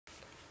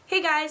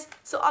Hey guys,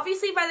 so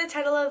obviously by the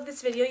title of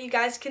this video you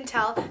guys can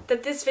tell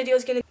that this video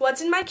is gonna be what's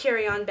in my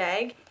carry-on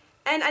bag.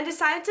 And I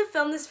decided to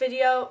film this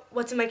video,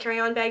 what's in my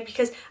carry-on bag,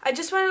 because I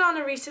just went on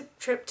a recent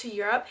trip to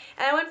Europe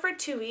and I went for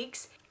 2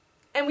 weeks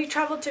and we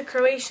traveled to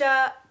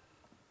Croatia,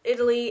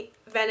 Italy,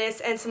 Venice,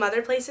 and some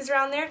other places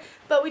around there.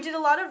 But we did a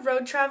lot of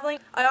road traveling.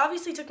 I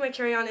obviously took my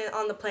carry-on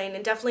on the plane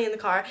and definitely in the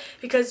car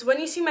because when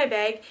you see my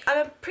bag,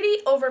 I'm a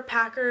pretty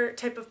overpacker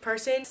type of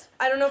person.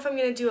 I don't know if I'm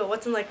going to do a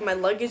what's in like my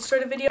luggage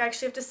sort of video. I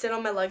actually have to sit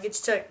on my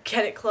luggage to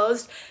get it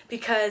closed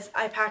because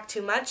I pack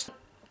too much.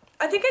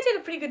 I think I did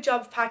a pretty good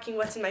job of packing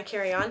what's in my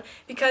carry-on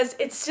because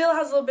it still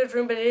has a little bit of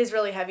room, but it is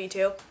really heavy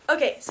too.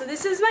 Okay, so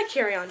this is my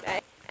carry-on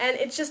bag and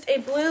it's just a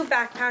blue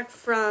backpack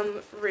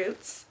from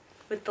Roots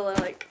with the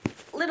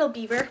little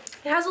beaver.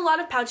 It has a lot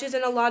of pouches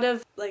and a lot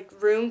of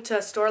room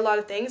to store a lot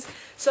of things.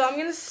 So I'm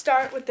gonna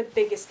start with the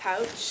biggest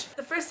pouch.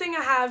 The first thing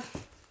I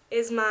have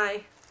is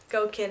my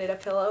Go Canada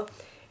pillow.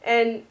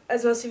 And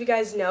as most of you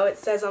guys know, it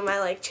says on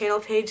my channel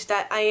page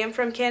that I am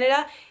from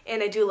Canada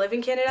and I do live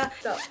in Canada.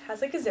 So it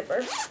has a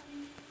zipper.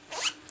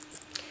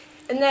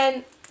 And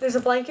then there's a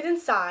blanket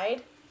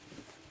inside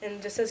and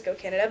it just says Go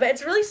Canada, but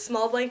it's a really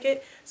small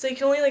blanket, so you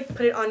can only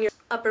put it on your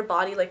upper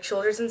body,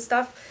 shoulders and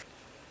stuff.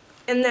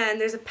 And then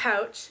there's a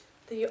pouch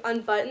that you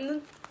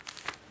unbutton.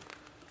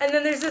 And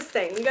then there's this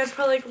thing. You guys are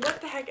probably like,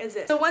 what the heck is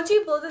this? So once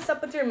you blow this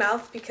up with your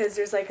mouth, because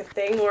there's a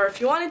thing, or if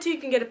you wanted to, you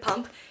can get a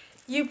pump.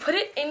 You put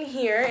it in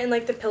here in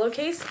the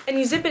pillowcase, and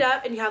you zip it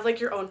up, and you have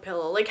your own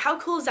pillow. How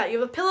cool is that?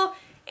 You have a pillow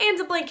and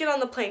a blanket on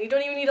the plane. You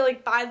don't even need to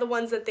buy the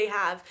ones that they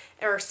have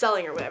or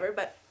selling or whatever,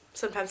 but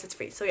sometimes it's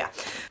free, so yeah.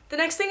 The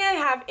next thing I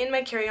have in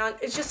my carry-on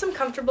is just some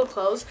comfortable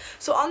clothes.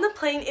 So on the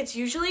plane, it's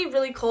usually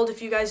really cold if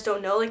you guys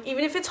don't know.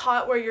 Even if it's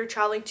hot where you're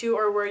traveling to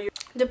or where you're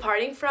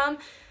departing from,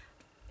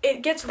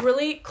 it gets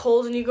really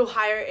cold and you go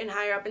higher and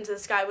higher up into the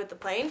sky with the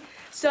plane.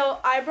 So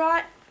I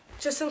brought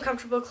just some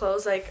comfortable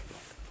clothes, like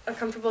a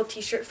comfortable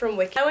t-shirt from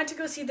Wiki. I went to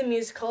go see the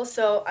musical,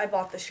 so I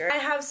bought the shirt. I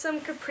have some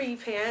capri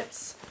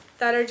pants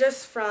that are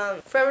just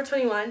from Forever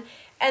 21.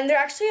 And they're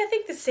actually, I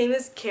think, the same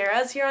as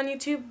Carah's here on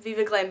YouTube,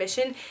 Viva Glam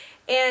Mission.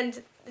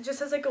 And it just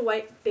has a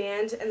white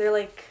band, and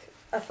they're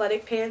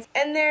athletic pants.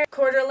 And they're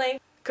quarter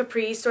length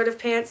capri sort of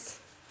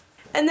pants.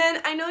 And then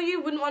I know you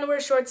wouldn't want to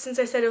wear shorts since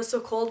I said it was so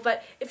cold,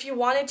 but if you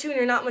wanted to and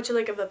you're not much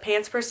of a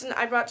pants person,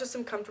 I brought just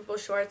some comfortable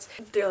shorts.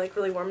 They're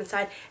really warm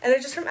inside. And they're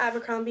just from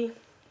Abercrombie.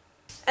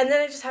 And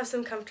then I just have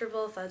some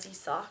comfortable fuzzy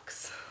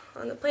socks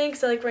on the plane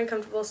because I like wearing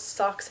comfortable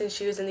socks and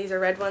shoes, and these are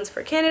red ones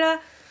for Canada.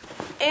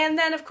 And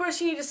then, of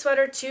course, you need a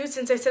sweater, too,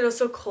 since I said it was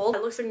so cold.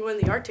 It looks like I'm going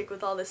to the Arctic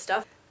with all this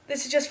stuff.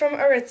 This is just from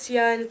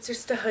Aritzia, and it's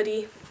just a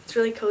hoodie. It's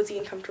really cozy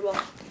and comfortable.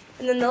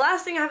 And then the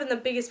last thing I have in the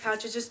biggest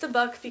pouch is just a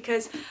book,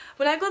 because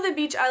when I go to the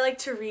beach, I like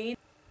to read.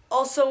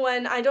 Also,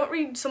 when I don't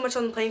read so much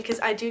on the plane, because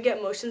I do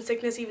get motion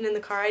sickness, even in the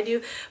car I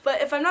do.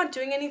 But if I'm not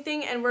doing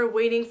anything and we're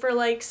waiting for,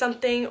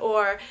 something,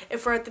 or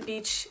if we're at the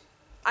beach,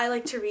 I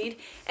like to read.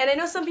 And I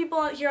know some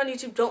people here on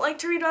YouTube don't like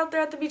to read out there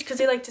at the beach because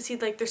they like to see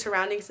their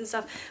surroundings and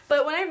stuff.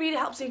 But when I read, it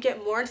helps me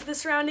get more into the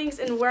surroundings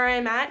and where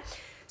I'm at.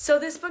 So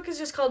this book is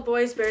just called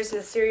Boys, Bears,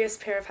 and a Serious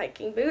Pair of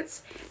Hiking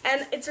Boots.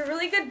 And it's a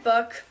really good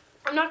book.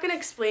 I'm not going to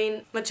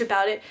explain much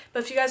about it,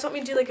 but if you guys want me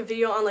to do a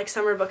video on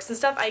summer books and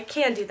stuff, I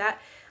can do that.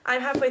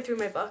 I'm halfway through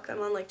my book. I'm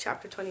on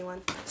chapter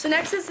 21. So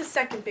next is the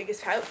second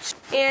biggest pouch.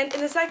 And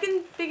in the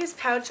second biggest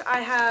pouch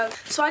I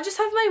just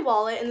have my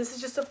wallet, and this is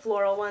just a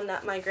floral one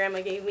that my grandma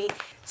gave me.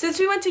 Since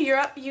we went to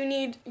Europe, you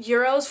need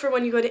euros for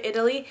when you go to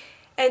Italy,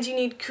 and you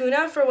need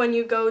kuna for when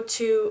you go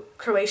to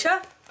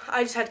Croatia.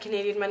 I just had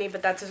Canadian money,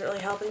 but that doesn't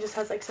really help. It just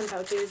has some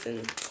pouches,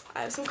 and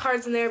I have some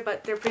cards in there,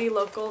 but they're pretty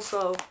local,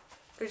 so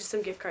they're just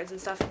some gift cards and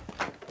stuff.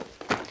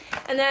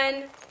 And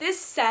then this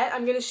set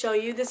I'm going to show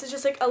you, this is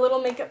just a little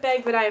makeup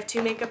bag, but I have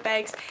 2 makeup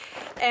bags,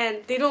 and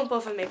they don't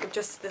both have makeup,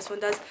 just this one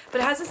does.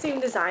 But it has the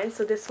same design,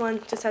 so this one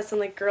just has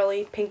some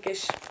girly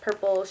pinkish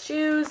purple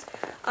shoes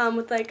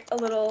with a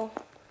little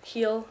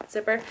heel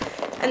zipper.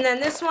 And then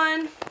this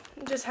one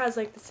just has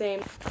the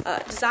same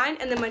design.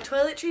 And then my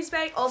toiletries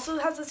bag also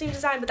has the same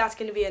design, but that's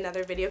going to be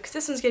another video because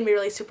this one's going to be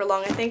really super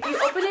long, I think. You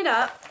open it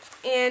up,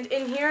 and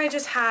in here I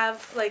just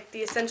have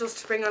the essentials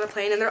to bring on a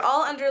plane, and they're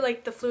all under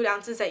the fluid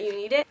ounces that you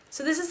need it.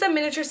 So this is the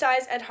miniature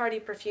size Ed Hardy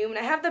perfume, and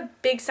I have the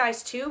big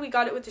size too. We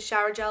got it with the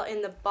shower gel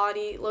and the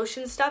body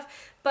lotion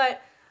stuff,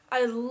 but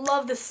I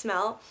love the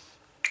smell.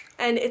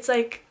 And it's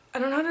I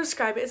don't know how to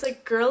describe it. It's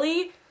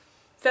girly,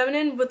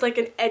 feminine with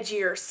an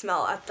edgier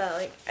smell at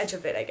the edge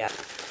of it, I guess.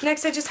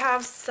 Next I just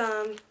have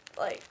some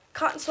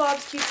cotton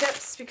swabs,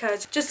 Q-tips,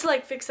 because just to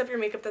fix up your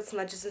makeup that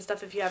smudges and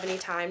stuff if you have any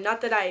time.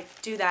 Not that I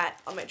do that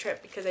on my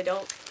trip because I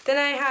don't. Then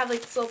I have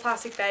this little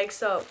plastic bag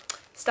so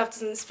stuff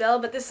doesn't spill,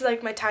 but this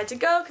is my Tide to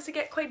Go because I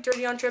get quite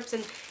dirty on trips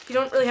and you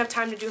don't really have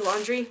time to do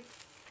laundry.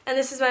 And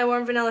this is my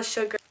Warm Vanilla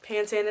Sugar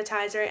hand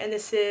sanitizer, and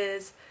this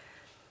is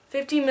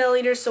 50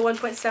 milliliters, so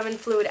 1.7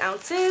 fluid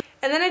ounces.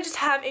 And then I just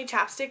have a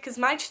chapstick because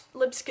my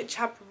lips get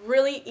chapped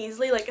really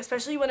easily, like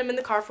especially when I'm in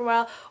the car for a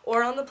while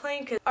or on the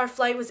plane, because our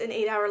flight was an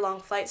 8-hour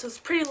long flight, so it's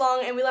pretty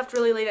long, and we left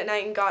really late at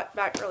night and got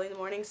back early in the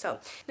morning. So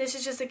this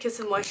is just a Kiss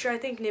and Moisture, I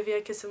think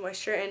Nivea Kiss and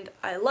Moisture, and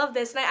I love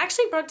this. And I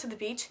actually brought it to the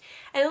beach,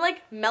 and it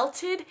like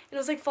melted and it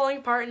was like falling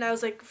apart, and I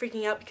was like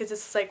freaking out because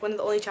this is like one of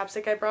the only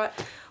chapstick I brought.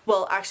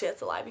 Well, actually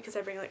that's a lie because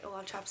I bring like a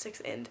lot of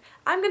chapsticks, and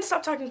I'm gonna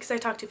stop talking because I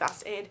talk too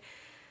fast and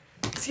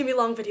it's gonna be a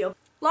long video.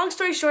 Long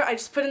story short, I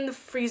just put it in the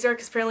freezer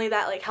because apparently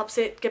that like helps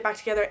it get back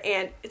together,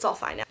 and it's all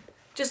fine now.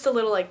 Just a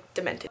little like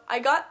demented. I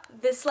got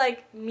this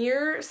like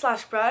mirror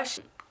slash brush,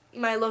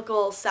 my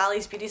local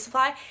Sally's Beauty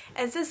Supply,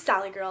 and it says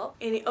Sally Girl,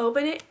 and you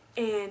open it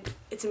and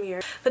it's a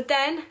mirror. But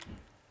then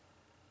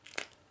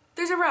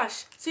there's a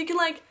brush, so you can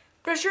like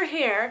brush your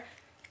hair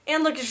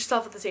and look at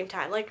yourself at the same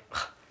time. Like,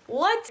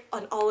 what?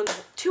 An all-in-one,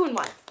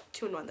 two-in-one.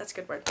 Two-in-one, that's a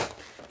good word.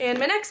 And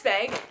my next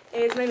bag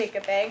is my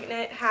makeup bag, and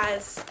it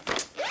has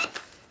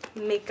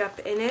makeup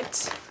in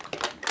it.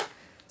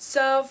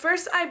 So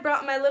first I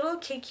brought my little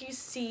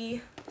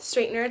KQC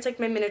straightener. It's like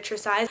my miniature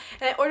size,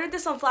 and I ordered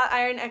this on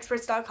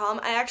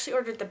flatironexperts.com. I actually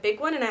ordered the big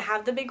one, and I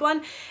have the big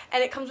one,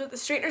 and it comes with a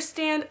straightener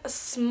stand, a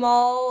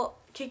small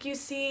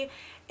KQC,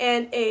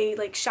 and a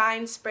like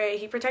shine spray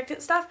heat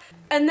protectant stuff.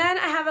 And then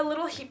I have a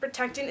little heat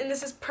protectant, and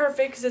this is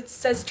perfect because it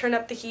says turn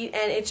up the heat,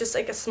 and it's just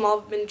like a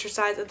small miniature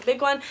size of the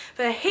big one.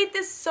 But I hate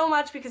this so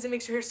much because it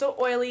makes your hair so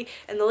oily,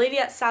 and the lady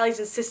at Sally's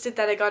insisted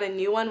that I got a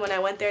new one when I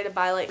went there to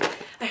buy like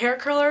a hair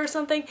curler or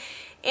something.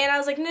 And I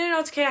was like, no,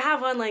 it's okay, I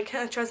have one, like,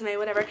 trust me,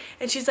 whatever.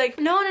 And she's like,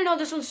 no,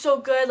 this one's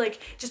so good, like,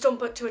 just don't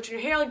put too much in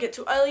your hair, it'll get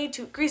too oily,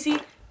 too greasy.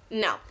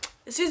 No.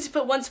 As soon as you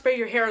put one spray,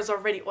 your hair is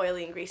already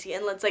oily and greasy,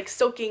 and it's like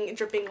soaking and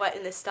dripping wet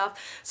in this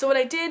stuff. So what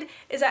I did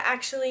is I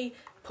actually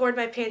poured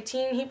my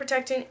Pantene heat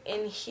protectant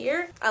in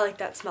here. I like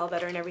that smell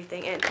better and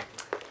everything, and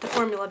the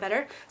formula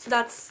better. So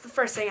that's the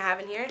first thing I have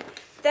in here.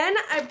 Then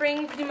I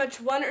bring pretty much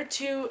 1 or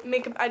 2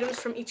 makeup items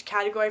from each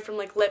category, from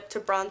like lip to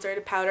bronzer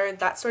to powder,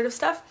 that sort of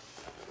stuff.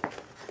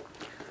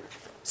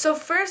 So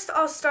first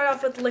I'll start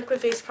off with liquid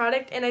face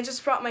product, and I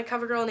just brought my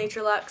CoverGirl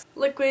Nature Luxe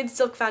Liquid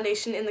Silk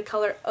Foundation in the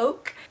color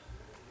Oak.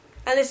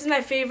 And this is my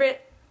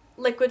favorite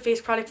liquid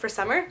face product for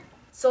summer.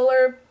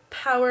 Solar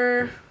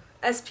Power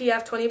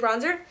SPF 20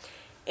 bronzer.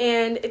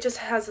 And it just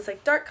has this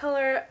like dark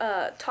color,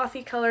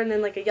 toffee color, and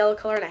then like a yellow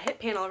color, and I hit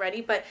pan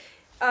already, but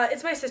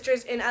it's my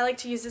sister's, and I like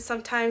to use this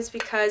sometimes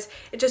because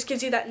it just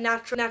gives you that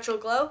natural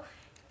glow.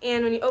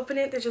 And when you open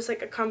it, there's just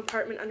like a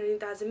compartment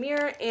underneath that has a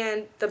mirror,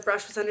 and the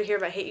brush was under here,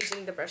 but I hate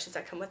using the brushes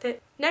that come with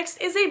it. Next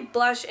is a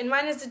blush, and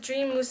mine is the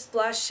Dream Mousse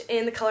blush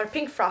in the color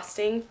Pink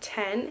Frosting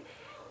 10.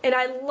 And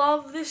I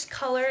love this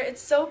color.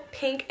 It's so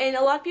pink, and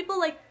a lot of people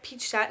like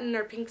peach satin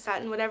or pink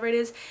satin, whatever it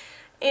is.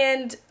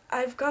 And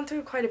I've gone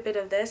through quite a bit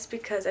of this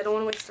because I don't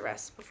want to waste the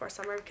rest before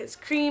summer, because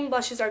cream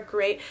blushes are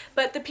great,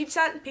 but the peach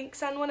satin, pink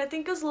satin one I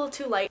think goes a little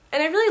too light.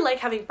 And I really like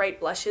having bright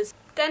blushes.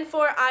 Then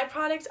for eye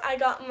product, I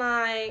got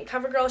my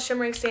CoverGirl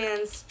Shimmering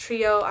Sands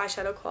Trio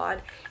Eyeshadow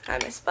Quad. I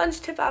have my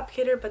sponge tip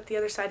applicator, but the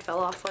other side fell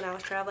off when I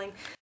was traveling.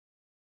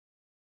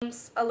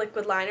 A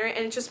liquid liner,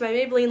 and it's just my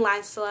Maybelline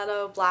Line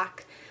Stiletto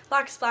Black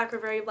is Black or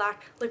Very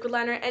Black liquid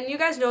liner. And you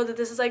guys know that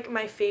this is like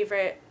my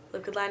favorite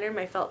liquid liner,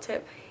 my felt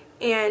tip.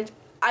 And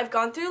I've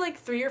gone through like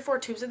 3 or 4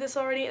 tubes of this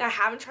already, and I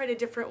haven't tried a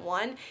different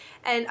one.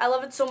 And I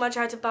love it so much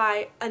I had to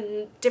buy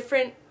a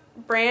different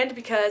brand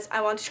because I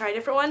want to try a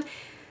different one.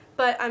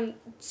 But I'm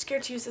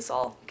scared to use this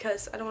all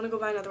because I don't want to go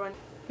buy another one.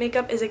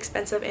 Makeup is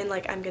expensive, and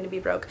like I'm going to be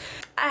broke.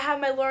 I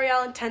have my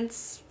L'Oreal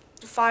Intense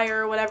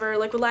Fire or whatever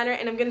liquid liner,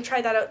 and I'm going to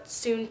try that out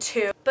soon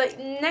too. But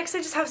next I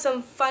just have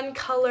some fun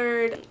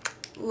colored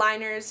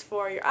liners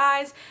for your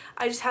eyes.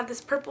 I just have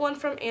this purple one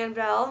from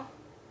Annabelle.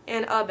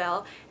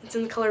 It's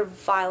in the color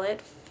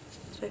Violet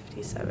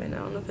 57. I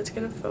don't know if it's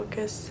going to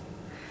focus.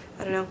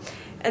 I don't know.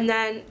 And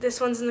then this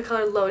one's in the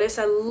color Lotus.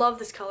 I love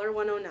this color,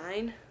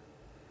 109.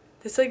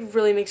 This like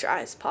really makes your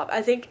eyes pop.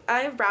 I think I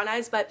have brown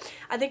eyes, but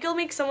I think it'll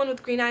make someone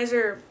with green eyes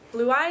or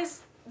blue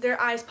eyes, their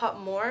eyes pop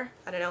more.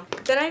 I don't know.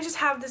 Then I just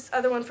have this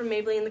other one from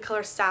Maybelline in the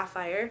color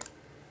Sapphire,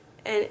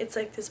 and it's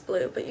like this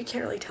blue, but you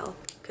can't really tell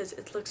because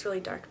it looks really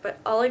dark. But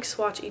I'll like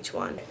swatch each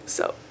one.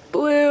 So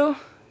blue,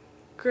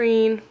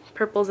 green,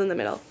 purple's in the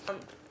middle.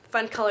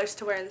 Fun colors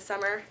to wear in the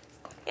summer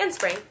and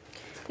spring.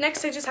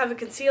 Next I just have a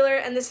concealer,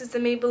 and this is the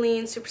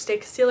Maybelline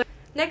Superstay Concealer.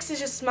 Next is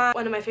just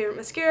one of my favorite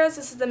mascaras.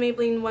 This is the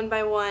Maybelline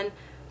 1x1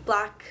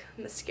 Black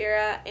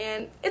Mascara,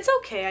 and it's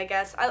okay, I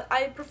guess.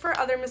 I prefer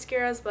other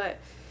mascaras, but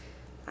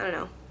I don't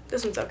know.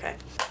 This one's okay.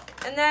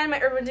 And then my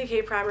Urban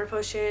Decay Primer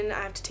Potion.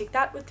 I have to take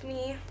that with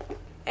me.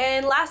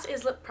 And last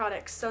is lip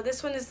products. So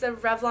this one is the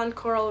Revlon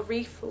Coral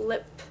Reef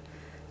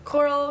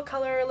Coral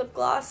Color Lip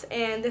Gloss,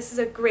 and this is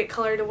a great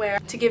color to wear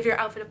to give your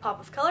outfit a pop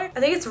of color. I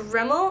think it's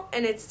Rimmel,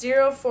 and it's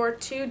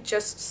 042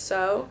 Just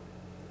So.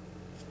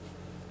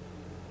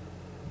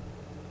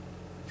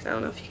 I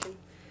don't know if you can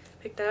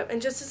pick that up.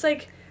 And just this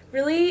like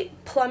really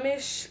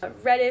plumish,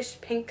 reddish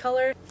pink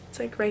color. It's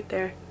like right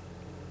there.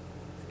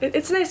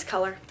 It's a nice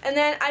color. And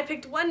then I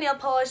picked one nail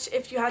polish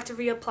if you had to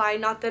reapply.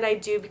 Not that I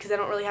do because I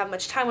don't really have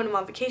much time when I'm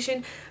on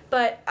vacation.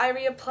 But I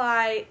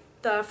reapply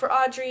the For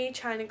Audrey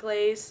China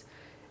Glaze.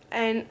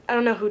 And I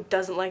don't know who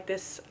doesn't like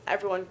this.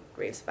 Everyone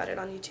raves about it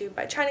on YouTube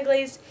by China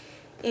Glaze.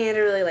 And I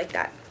really like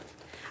that.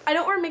 I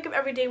don't wear makeup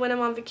every day when I'm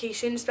on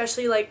vacation,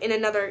 especially like in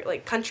another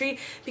like country,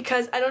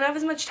 because I don't have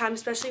as much time,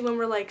 especially when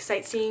we're like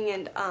sightseeing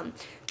and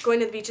going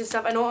to the beach and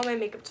stuff. I don't want my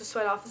makeup to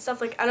sweat off and stuff.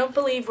 Like, I don't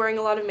believe wearing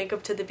a lot of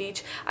makeup to the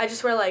beach. I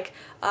just wear like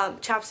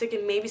chapstick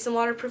and maybe some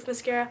waterproof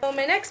mascara. So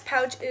my next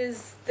pouch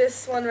is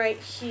this one right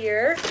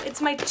here.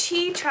 It's my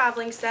Chi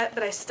traveling set,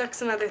 but I stuck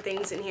some other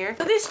things in here.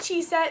 So this Chi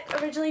set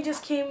originally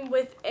just came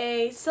with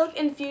a Silk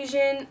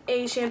Infusion,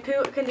 a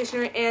shampoo, a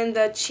conditioner, and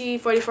the Chi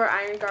 44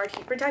 Iron Guard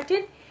Heat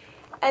Protected.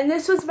 And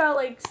this was about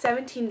like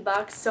 17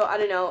 bucks, so I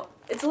don't know.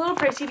 It's a little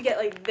pricey to get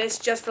like this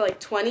just for like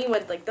 20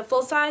 with like the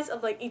full size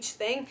of like each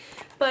thing,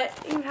 but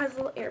it even has a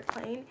little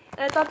airplane. And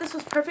I thought this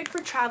was perfect for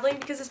traveling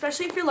because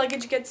especially if your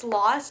luggage gets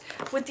lost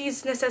with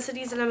these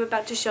necessities that I'm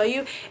about to show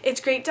you, it's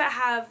great to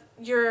have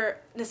your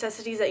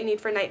necessities that you need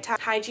for nighttime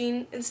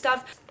hygiene and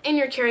stuff in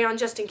your carry-on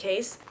just in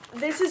case.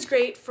 This is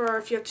great for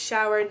if you have to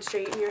shower and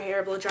straighten your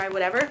hair, blow dry,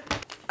 whatever.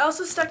 I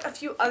also stuck a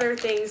few other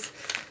things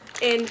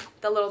in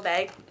the little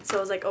bag, so it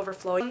was like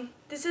overflowing.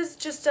 This is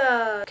just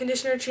a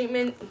conditioner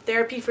treatment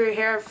therapy for your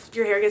hair if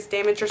your hair gets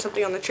damaged or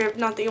something on the trip.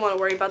 Not that you want to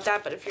worry about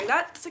that, but if you're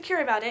that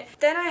secure about it.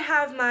 Then I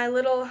have my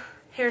little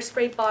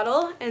hairspray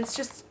bottle, and it's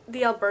just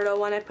the Alberto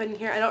one I put in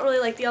here. I don't really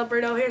like the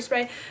Alberto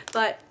hairspray,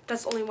 but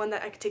that's the only one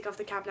that I could take off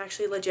the cap and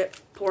actually legit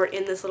pour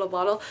in this little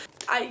bottle.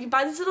 You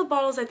buy these little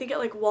bottles, I think at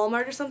like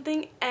Walmart or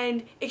something,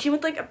 and it came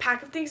with like a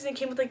pack of things, and it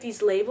came with like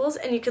these labels,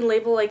 and you can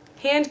label like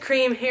hand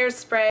cream,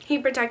 hairspray,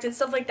 heat protectant,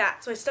 stuff like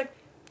that. So I stuck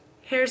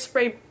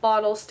hairspray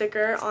bottle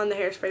sticker on the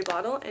hairspray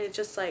bottle, and it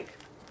just like,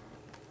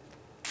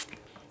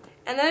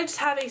 and then I just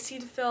have a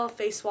Cetaphil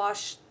face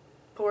wash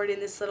poured in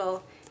this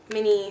little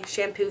mini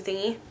shampoo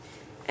thingy.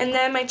 And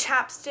then my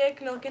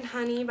chapstick, Milk and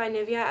Honey by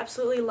Nivea. I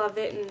absolutely love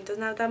it, and it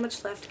doesn't have that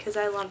much left because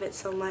I love it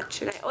so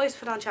much, and I always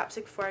put on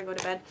chapstick before I go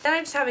to bed. Then I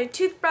just have a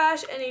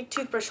toothbrush and a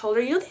toothbrush holder.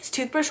 You know, these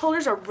toothbrush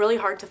holders are really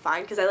hard to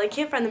find because I like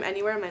can't find them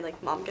anywhere. My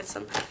like mom gets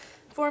them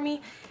for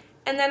me.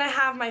 And then I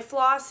have my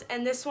floss,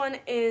 and this one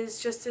is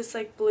just this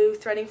like blue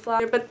threading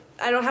floss, but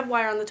I don't have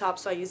wire on the top,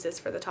 so I use this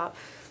for the top.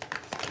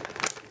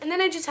 And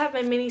then I just have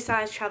my mini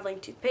size traveling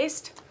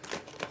toothpaste.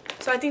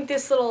 So I think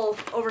this little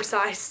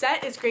oversized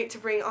set is great to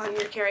bring on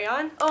your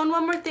carry-on. Oh, and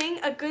one more thing,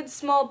 a good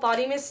small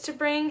body mist to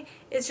bring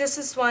is just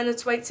this one.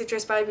 It's White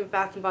Citrus by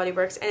Bath & Body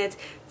Works, and it's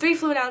 3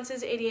 fluid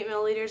ounces, 88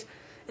 milliliters.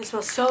 It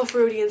smells so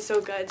fruity and so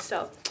good,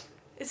 so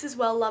this is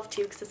well loved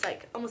too because it's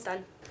like almost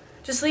done.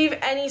 Just leave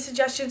any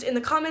suggestions in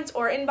the comments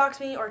or inbox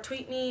me or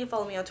tweet me,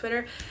 follow me on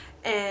Twitter.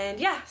 And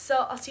yeah,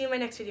 so I'll see you in my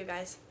next video,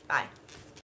 guys. Bye.